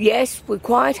 but yes, we're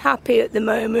quite happy at the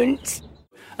moment.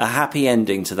 A happy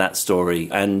ending to that story,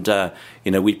 and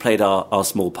we played our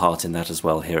small part in that as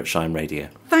well here at Shine Radio.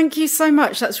 Thank you so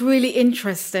much. That's really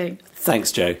interesting.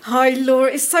 Thanks, Jo. Hi,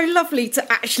 Laura. It's so lovely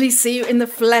to actually see you in the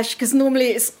flesh, because normally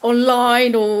it's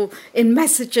online or in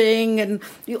messaging, and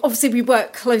obviously we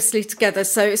work closely together,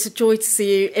 so it's a joy to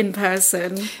see you in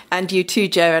person. And you too,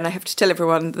 Jo, and I have to tell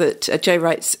everyone that Jo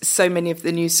writes so many of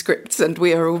the news scripts, and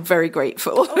we are all very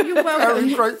grateful. Oh, you're welcome.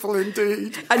 Very grateful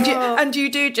indeed. And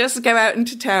you do just go out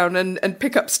into town and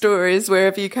pick up stories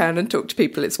wherever you can and talk to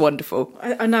people. It's wonderful.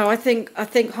 I know. I think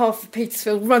half of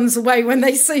Petersfield runs away when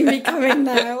they see me coming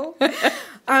now.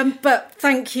 But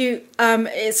thank you.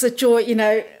 It's a joy,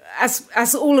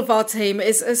 as all of our team,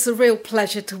 it's a real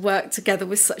pleasure to work together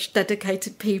with such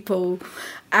dedicated people.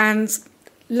 And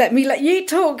let you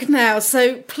talk now.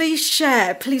 So please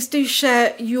do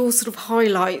share your sort of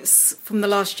highlights from the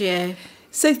last year.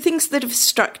 So things that have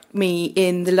struck me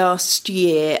in the last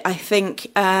year, I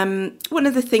think one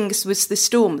of the things was the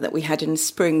storm that we had in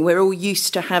spring. We're all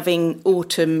used to having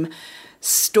autumn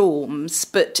storms,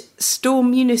 but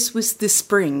Storm Eunice was the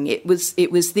spring. It was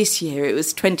this year. It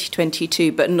was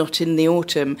 2022, but not in the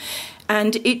autumn.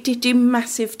 And it did do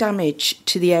massive damage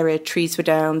to the area. Trees were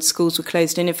down, schools were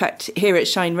closed. And in fact, here at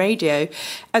Shine Radio,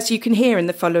 as you can hear in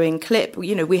the following clip,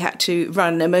 we had to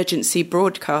run emergency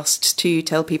broadcasts to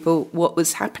tell people what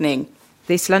was happening.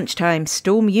 This lunchtime,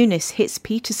 Storm Eunice hits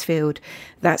Petersfield.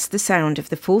 That's the sound of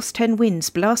the Force 10 winds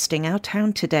blasting our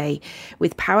town today.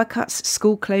 With power cuts,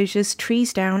 school closures,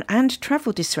 trees down and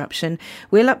travel disruption,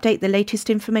 we'll update the latest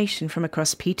information from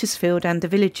across Petersfield and the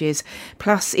villages.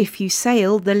 Plus, if you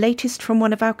sail, the latest from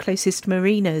one of our closest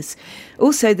marinas.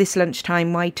 Also this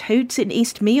lunchtime, why toads in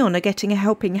East Meon are getting a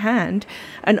helping hand.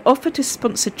 An offer to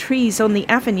sponsor trees on the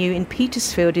avenue in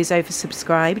Petersfield is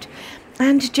oversubscribed.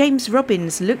 And James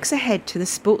Robbins looks ahead to the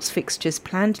sports fixtures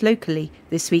planned locally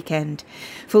this weekend.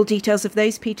 Full details of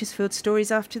those Petersfield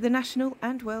stories after the national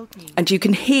and world news. And you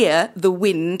can hear the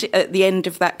wind at the end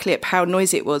of that clip, how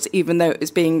noisy it was, even though it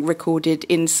was being recorded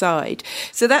inside.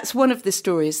 So that's one of the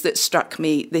stories that struck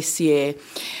me this year.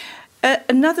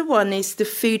 Another one is the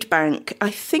food bank.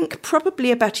 I think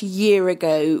probably about a year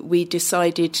ago we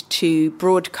decided to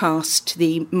broadcast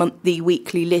the monthly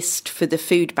weekly list for the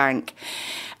food bank.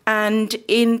 And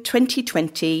in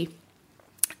 2020,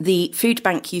 the food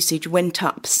bank usage went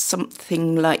up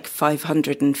something like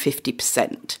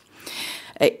 550%.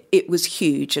 It was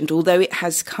huge, and although it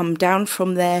has come down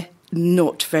from there,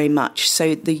 not very much.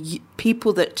 So the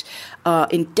people that are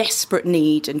in desperate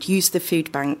need and use the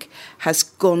food bank has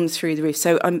gone through the roof.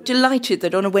 So I'm delighted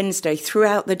that on a Wednesday,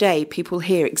 throughout the day, people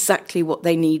hear exactly what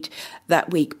they need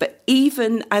that week. But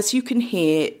even, as you can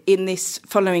hear in this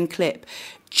following clip,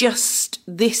 just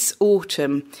this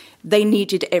autumn, they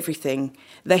needed everything.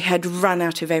 They had run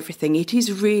out of everything. It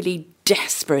is really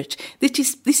desperate.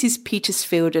 This is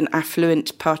Petersfield, an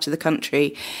affluent part of the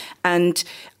country. And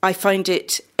I find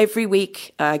it every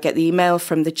week, I get the email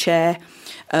from the chair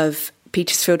of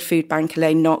Petersfield Food Bank,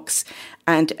 Elaine Knox,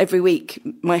 and every week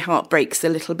my heart breaks a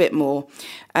little bit more.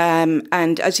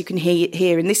 And as you can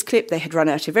hear in this clip, they had run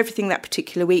out of everything that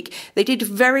particular week. They did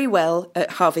very well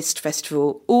at Harvest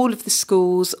Festival. All of the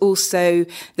schools, also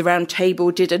the Round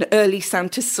Table, did an early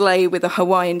Santa sleigh with a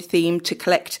Hawaiian theme to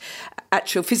collect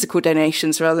actual physical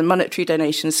donations rather than monetary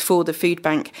donations for the food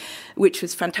bank, which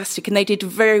was fantastic. And they did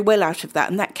very well out of that,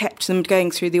 and that kept them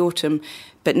going through the autumn.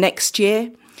 But next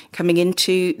year, coming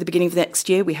into the beginning of next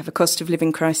year, we have a cost of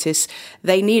living crisis.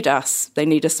 They need us. They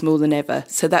need us more than ever.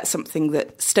 So that's something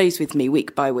that stays with me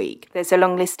week by week. There's a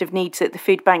long list of needs at the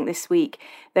food bank this week.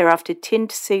 They're after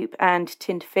tinned soup and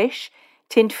tinned fish,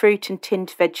 tinned fruit and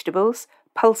tinned vegetables,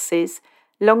 pulses,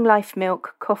 long life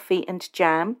milk, coffee and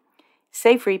jam,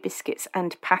 savoury biscuits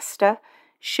and pasta,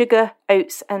 sugar,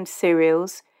 oats and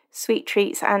cereals, sweet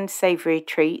treats and savoury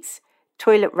treats,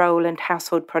 toilet roll and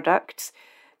household products,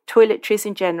 toiletries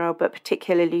in general, but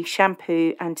particularly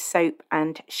shampoo and soap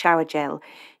and shower gel.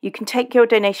 You can take your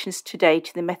donations today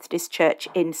to the Methodist Church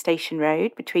in Station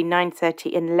Road between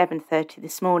 9:30 and 11:30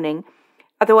 this morning.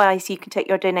 Otherwise, you can take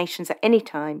your donations at any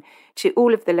time to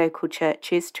all of the local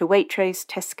churches, to Waitrose,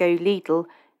 Tesco, Lidl,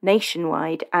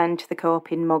 Nationwide and the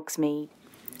Co-op in Mogsmead.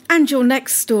 And your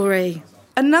next story.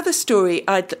 Another story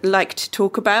I'd like to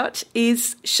talk about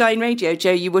is Shine Radio.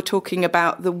 Jo, you were talking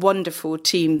about the wonderful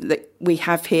team that we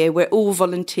have here. We're all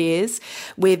volunteers.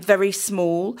 We're very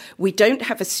small. We don't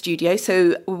have a studio,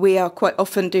 so we are quite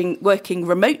often working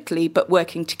remotely, but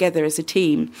working together as a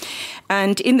team.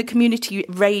 And in the Community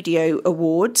Radio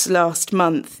Awards last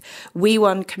month, we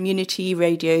won Community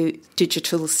Radio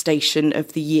Digital Station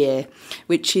of the Year,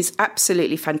 which is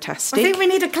absolutely fantastic. I think we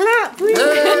need a clap.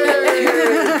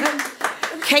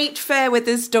 Kate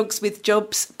Fairweather's Dogs with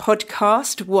Jobs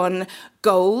podcast won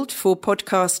gold for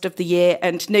podcast of the year,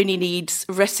 and Noni Needs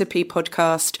Recipe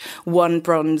podcast won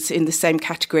bronze in the same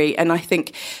category. And I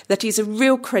think that is a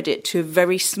real credit to a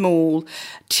very small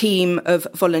team of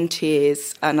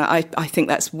volunteers, and I think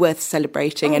that's worth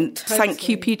celebrating. And totally. Thank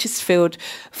you, Petersfield,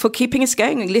 for keeping us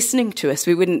going and listening to us.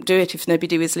 We wouldn't do it if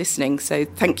nobody was listening, so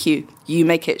thank you. You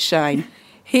make it shine.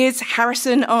 Here's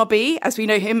Harrison RB, as we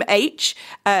know him, H,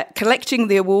 collecting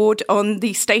the award on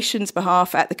the station's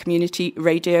behalf at the Community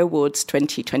Radio Awards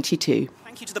 2022.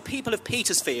 Thank you to the people of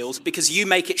Petersfield, because you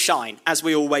make it shine, as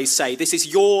we always say. This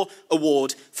is your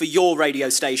award for your radio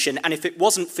station, and if it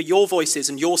wasn't for your voices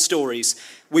and your stories,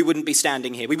 we wouldn't be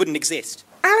standing here. We wouldn't exist.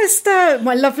 Alistair,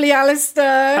 my lovely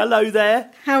Alistair. Hello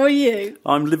there. How are you?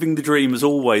 I'm living the dream as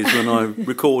always when I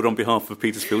record on behalf of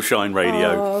Petersfield Shine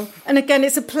Radio. Oh. And again,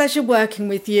 it's a pleasure working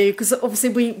with you, because obviously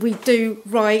we do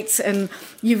write and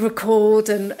you record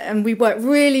and we work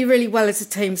really, really well as a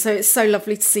team. So it's so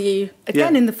lovely to see you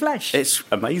again in the flesh. It's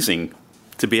amazing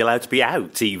to be allowed to be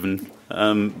out even.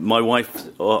 My wife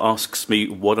asks me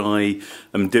what I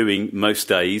am doing most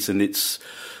days, and it's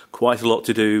quite a lot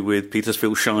to do with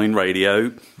Petersfield Shine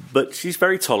Radio, but she's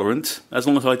very tolerant. As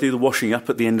long as I do the washing up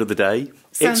at the end of the day,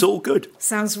 it's all good.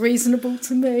 Sounds reasonable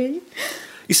to me.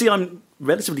 You see, I'm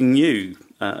relatively new,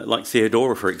 like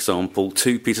Theodora, for example,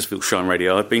 to Petersfield Shine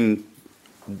Radio. I've been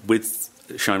with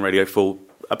Shine Radio for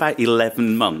about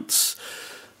 11 months.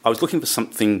 I was looking for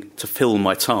something to fill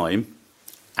my time,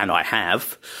 and I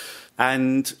have.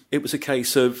 And it was a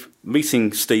case of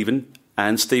meeting Stephen,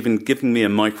 and Stephen giving me a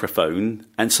microphone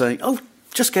and saying, oh,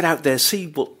 just get out there, see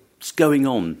what's going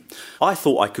on. I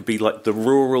thought I could be like the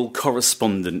rural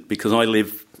correspondent because I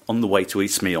live on the way to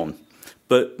Eastmeon.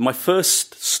 But my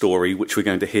first story, which we're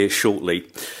going to hear shortly,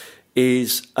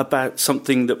 is about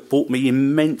something that brought me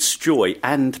immense joy,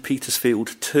 and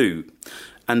Petersfield too.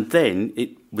 And then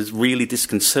it was really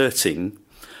disconcerting,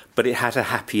 but it had a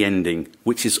happy ending,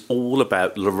 which is all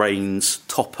about Lorraine's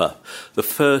topper, the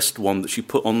first one that she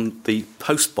put on the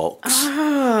postbox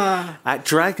at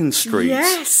Dragon Street.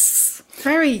 Yes,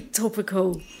 very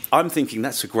topical. I'm thinking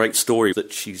that's a great story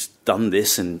that she's done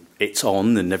this and it's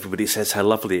on and everybody says how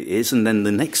lovely it is, and then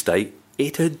the next day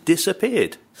it had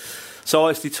disappeared. So I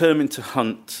was determined to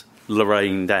hunt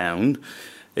Lorraine down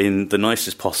in the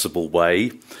nicest possible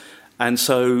way, and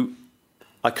so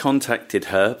I contacted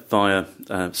her via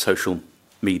social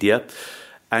media,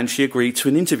 and she agreed to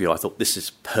an interview. I thought, this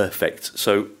is perfect.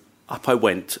 So up I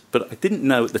went, but I didn't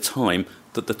know at the time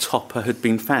that the topper had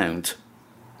been found.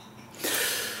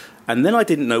 And then I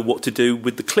didn't know what to do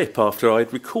with the clip after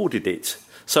I'd recorded it.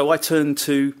 So I turned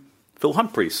to Phil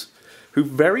Humphreys, who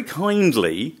very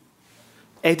kindly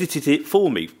edited it for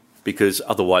me, because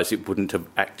otherwise it wouldn't have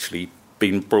actually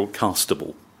been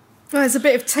broadcastable. Well, there's a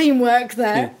bit of teamwork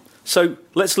there. Yeah. So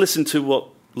let's listen to what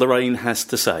Lorraine has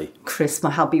to say. Chris,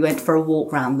 my hubby, went for a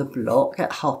walk round the block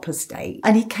at Harper's Gate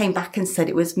and he came back and said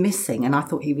it was missing, and I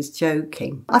thought he was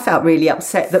joking. I felt really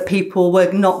upset that people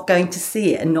were not going to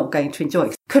see it and not going to enjoy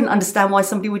it. Couldn't understand why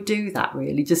somebody would do that,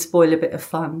 really, just spoil a bit of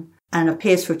fun. And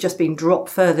appears to have just been dropped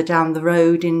further down the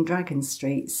road in Dragon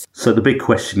Streets. So the big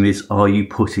question is, are you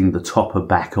putting the topper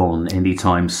back on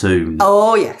anytime soon?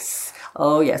 Oh, yes.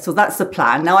 Well, that's the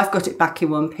plan. Now I've got it back in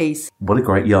one piece. What a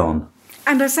great yarn.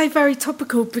 And I say very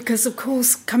topical because, of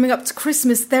course, coming up to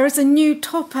Christmas, there is a new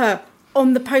topper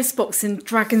on the postbox in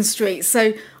Dragon Street.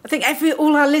 So I think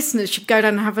all our listeners should go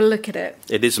down and have a look at it.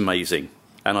 It is amazing.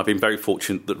 And I've been very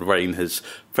fortunate that Lorraine has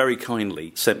very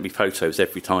kindly sent me photos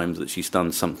every time that she's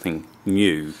done something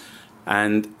new.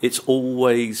 And it's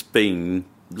always been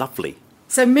lovely.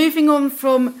 So moving on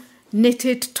from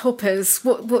knitted toppers,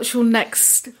 what's your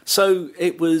next? So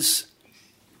it was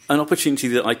an opportunity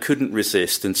that I couldn't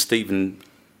resist, and Stephen,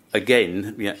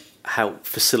 again, helped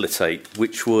facilitate,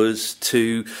 which was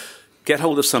to get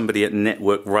hold of somebody at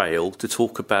Network Rail to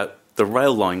talk about the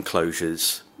rail line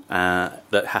closures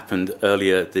that happened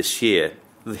earlier this year.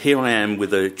 Here I am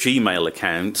with a Gmail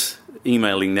account,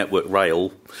 emailing Network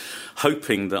Rail,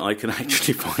 hoping that I can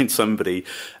actually find somebody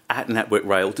at Network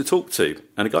Rail to talk to.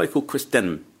 And a guy called Chris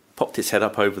Denham popped his head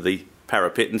up over the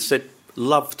parapet and said,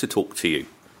 "Love to talk to you."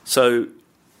 So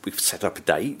we've set up a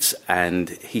date, and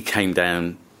he came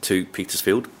down to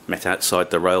Petersfield, met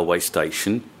outside the railway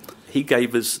station. He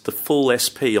gave us the full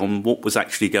SP on what was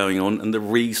actually going on and the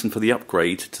reason for the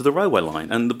upgrade to the railway line.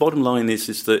 And the bottom line is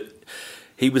that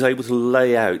he was able to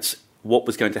lay out what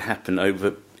was going to happen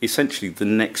over essentially the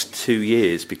next 2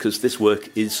 years, because this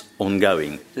work is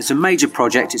ongoing. It's a major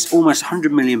project. It's almost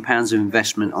 £100 million of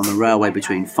investment on the railway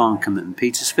between Farncombe and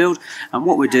Petersfield, and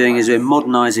what we're doing is we're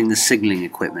modernising the signalling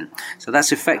equipment. So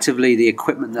that's effectively the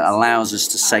equipment that allows us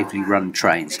to safely run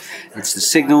trains. It's the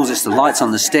signals, it's the lights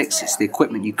on the sticks, it's the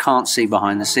equipment you can't see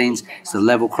behind the scenes, it's the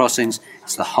level crossings,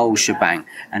 it's the whole shebang,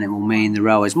 and it will mean the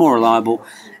railway is more reliable,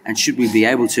 and should we be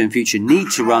able to in future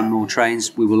need to run more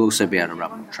trains, we will also be able to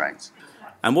run more trains.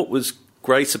 And what was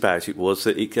great about it was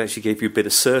that it actually gave you a bit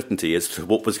of certainty as to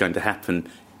what was going to happen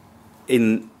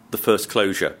in the first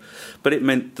closure. But it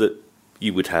meant that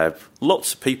you would have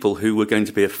lots of people who were going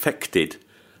to be affected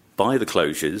by the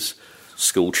closures,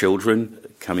 school children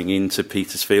coming into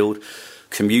Petersfield,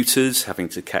 commuters having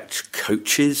to catch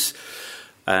coaches.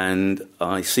 And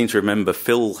I seem to remember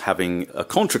Phil having a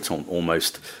contretemps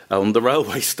almost on the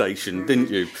railway station,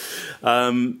 didn't you?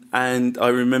 And I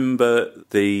remember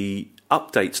the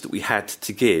updates that we had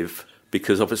to give,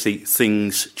 because obviously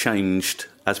things changed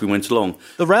as we went along.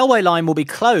 The railway line will be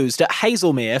closed at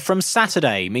Hazelmere from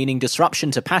Saturday, meaning disruption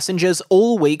to passengers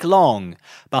all week long.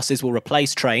 Buses will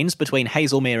replace trains between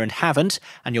Hazelmere and Havant,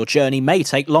 and your journey may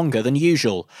take longer than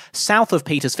usual. South of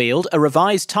Petersfield, a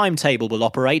revised timetable will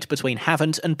operate between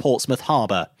Havant and Portsmouth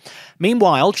Harbour.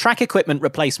 Meanwhile, track equipment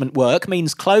replacement work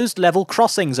means closed level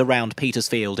crossings around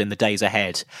Petersfield in the days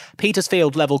ahead.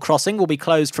 Petersfield level crossing will be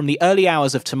closed from the early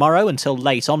hours of tomorrow until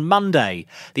late on Monday.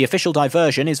 The official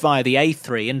diversion is via the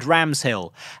A3 and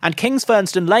Ramshill. And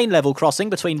Kingsfurnston Lane level crossing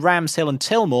between Ramshill and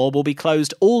Tilmore will be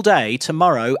closed all day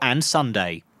tomorrow and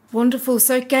Sunday. Wonderful.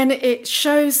 So again, it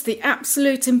shows the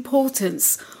absolute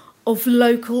importance of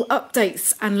local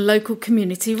updates and local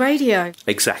community radio.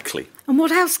 Exactly. And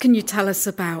what else can you tell us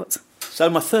about? So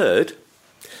my third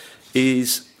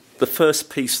is the first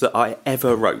piece that I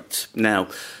ever wrote. Now,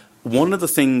 one of the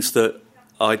things that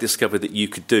I discovered that you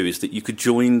could do is that you could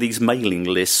join these mailing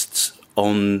lists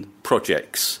on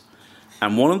projects.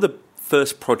 And one of the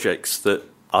first projects that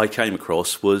I came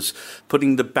across was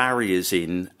putting the barriers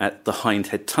in at the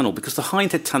Hindhead Tunnel, because the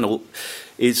Hindhead Tunnel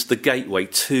is the gateway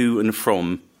to and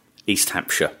from East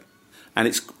Hampshire. And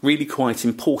it's really quite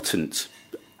important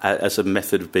as a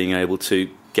method of being able to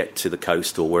get to the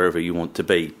coast or wherever you want to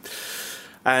be.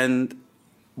 And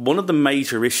one of the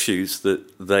major issues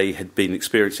that they had been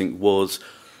experiencing was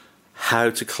how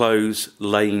to close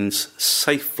lanes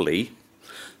safely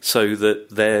so that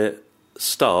their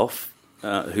staff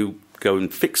who go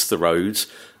and fix the roads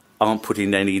aren't put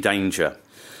in any danger.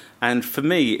 And for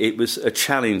me, it was a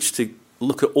challenge to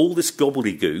look at all this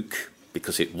gobbledygook,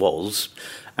 because it was,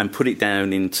 and put it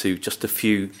down into just a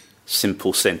few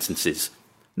simple sentences.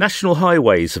 National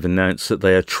Highways have announced that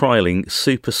they are trialling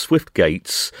super swift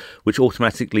gates, which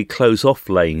automatically close off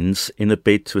lanes in a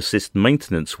bid to assist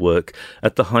maintenance work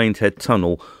at the Hindhead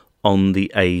Tunnel on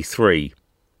the A3.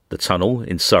 The tunnel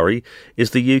in Surrey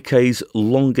is the UK's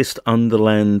longest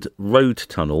underland road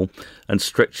tunnel and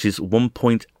stretches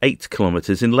 1.8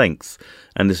 kilometres in length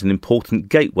and is an important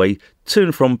gateway to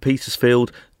and from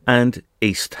Petersfield and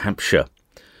East Hampshire.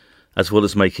 As well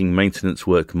as making maintenance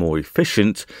work more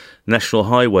efficient, National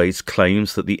Highways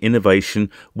claims that the innovation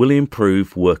will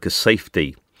improve worker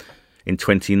safety. In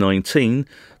 2019,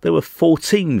 there were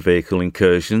 14 vehicle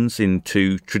incursions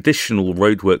into traditional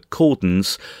roadwork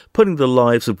cordons, putting the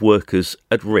lives of workers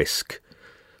at risk.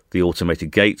 The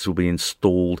automated gates will be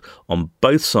installed on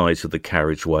both sides of the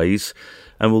carriageways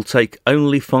and will take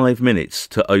only 5 minutes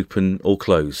to open or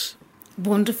close.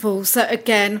 Wonderful. So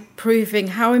again, proving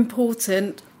how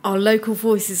important our local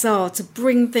voices are to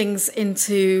bring things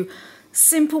into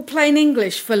simple, plain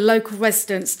English for local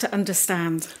residents to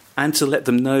understand. And to let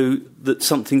them know that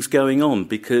something's going on,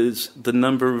 because the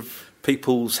number of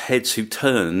people's heads who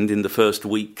turned in the first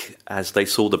week as they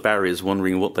saw the barriers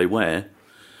wondering what they were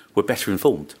better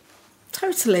informed.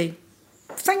 Totally.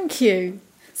 Thank you.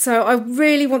 So I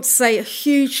really want to say a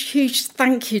huge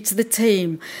thank you to the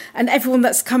team and everyone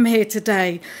that's come here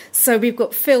today. So we've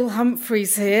got Phil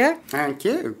Humphreys here. Thank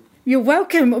you. You're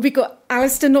welcome. We've got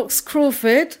Alistair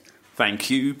Knox-Crawford. Thank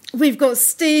you. We've got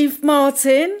Steve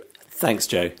Martin. Thanks,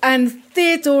 Jo. And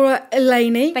Theodora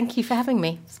Elaney. Thank you for having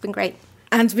me. It's been great.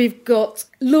 And we've got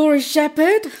Laura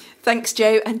Shepherd. Thanks,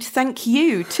 Jo, and thank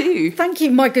you too. Thank you,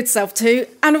 my good self too.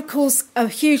 And of course, a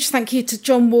huge thank you to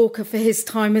John Walker for his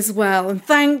time as well. And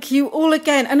thank you all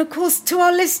again. And of course, to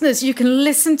our listeners, you can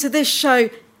listen to this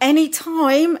show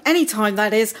anytime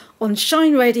that is, on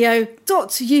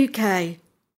shineradio.uk.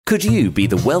 Could you be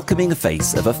the welcoming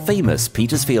face of a famous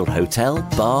Petersfield hotel,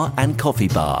 bar and coffee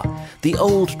bar? The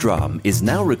Old Drum is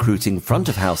now recruiting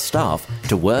front-of-house staff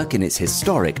to work in its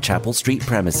historic Chapel Street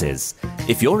premises.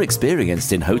 If you're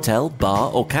experienced in hotel,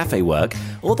 bar or cafe work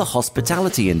or the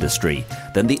hospitality industry,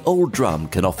 then the Old Drum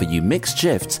can offer you mixed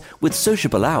shifts with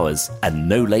sociable hours and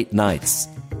no late nights.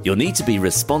 You'll need to be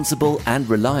responsible and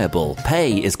reliable.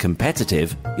 Pay is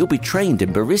competitive. You'll be trained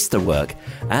in barista work.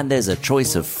 And there's a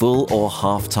choice of full or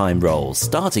half-time roles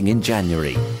starting in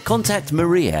January. Contact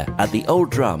Maria at The Old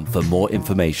Drum for more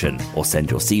information or send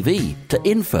your CV to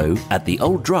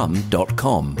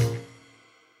info@theolddrum.com.